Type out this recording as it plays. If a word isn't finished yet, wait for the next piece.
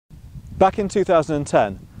Back in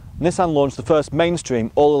 2010, Nissan launched the first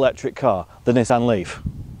mainstream all-electric car, the Nissan LEAF.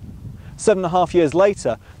 7.5 years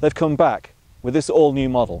later, they've come back with this all-new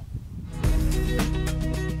model.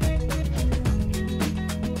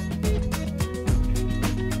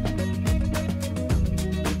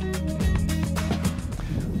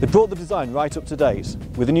 They brought the design right up to date,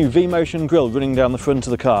 with a new V-motion grille running down the front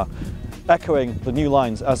of the car, echoing the new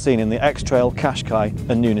lines as seen in the X-Trail, Qashqai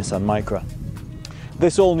and new Nissan Micra.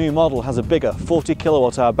 This all-new model has a bigger 40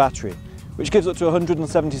 kWh battery, which gives up to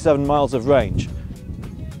 177 miles of range.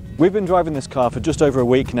 We've been driving this car for just over a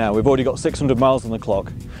week now. We've already got 600 miles on the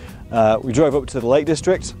clock. We drove up to the Lake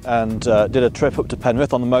District and did a trip up to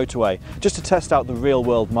Penrith on the motorway, just to test out the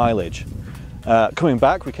real-world mileage. Coming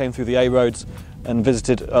back, we came through the A roads and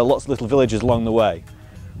visited lots of little villages along the way.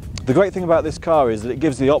 The great thing about this car is that it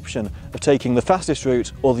gives the option of taking the fastest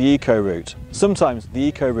route or the eco route. Sometimes the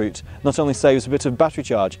eco route not only saves a bit of battery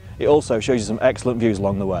charge, it also shows you some excellent views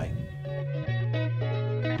along the way.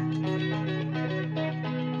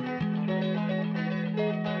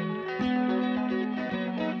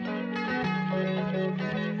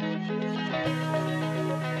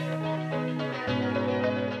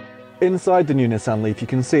 Inside the new Nissan LEAF you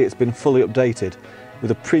can see it's been fully updated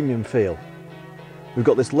with a premium feel. We've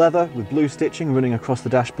got this leather with blue stitching running across the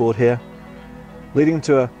dashboard here, leading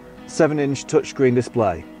to a 7-inch touchscreen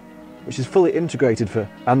display, which is fully integrated for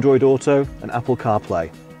Android Auto and Apple CarPlay.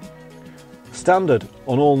 Standard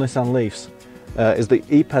on all Nissan LEAFs is the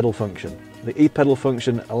e-pedal function. The e-pedal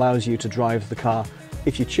function allows you to drive the car,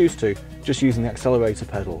 if you choose to, just using the accelerator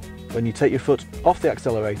pedal. When you take your foot off the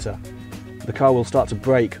accelerator, the car will start to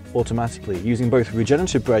brake automatically, using both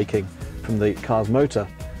regenerative braking from the car's motor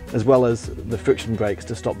as well as the friction brakes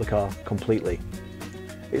to stop the car completely.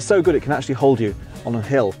 It's so good it can actually hold you on a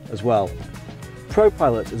hill as well.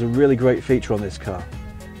 ProPILOT is a really great feature on this car.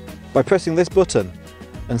 By pressing this button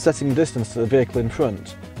and setting distance to the vehicle in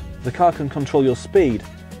front, the car can control your speed,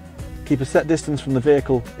 keep a set distance from the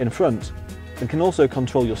vehicle in front, and can also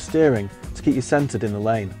control your steering to keep you centred in the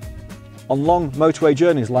lane. On long motorway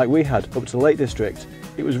journeys like we had up to the Lake District,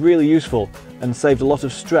 it was really useful and saved a lot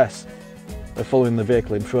of stress of following the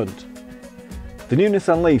vehicle in front. The new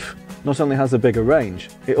Nissan LEAF not only has a bigger range,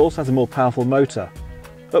 it also has a more powerful motor.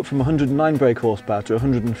 Up from 109 brake horsepower to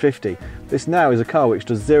 150, this now is a car which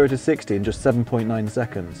does 0 to 60 in just 7.9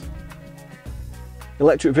 seconds.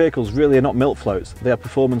 Electric vehicles really are not milk floats, they are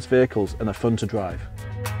performance vehicles and are fun to drive.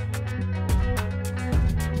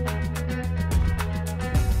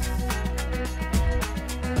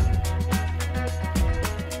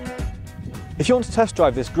 If you want to test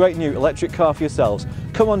drive this great new electric car for yourselves,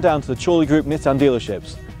 come on down to the Chorley Group Nissan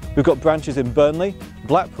dealerships. We've got branches in Burnley,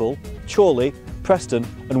 Blackpool, Chorley, Preston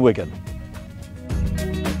and Wigan.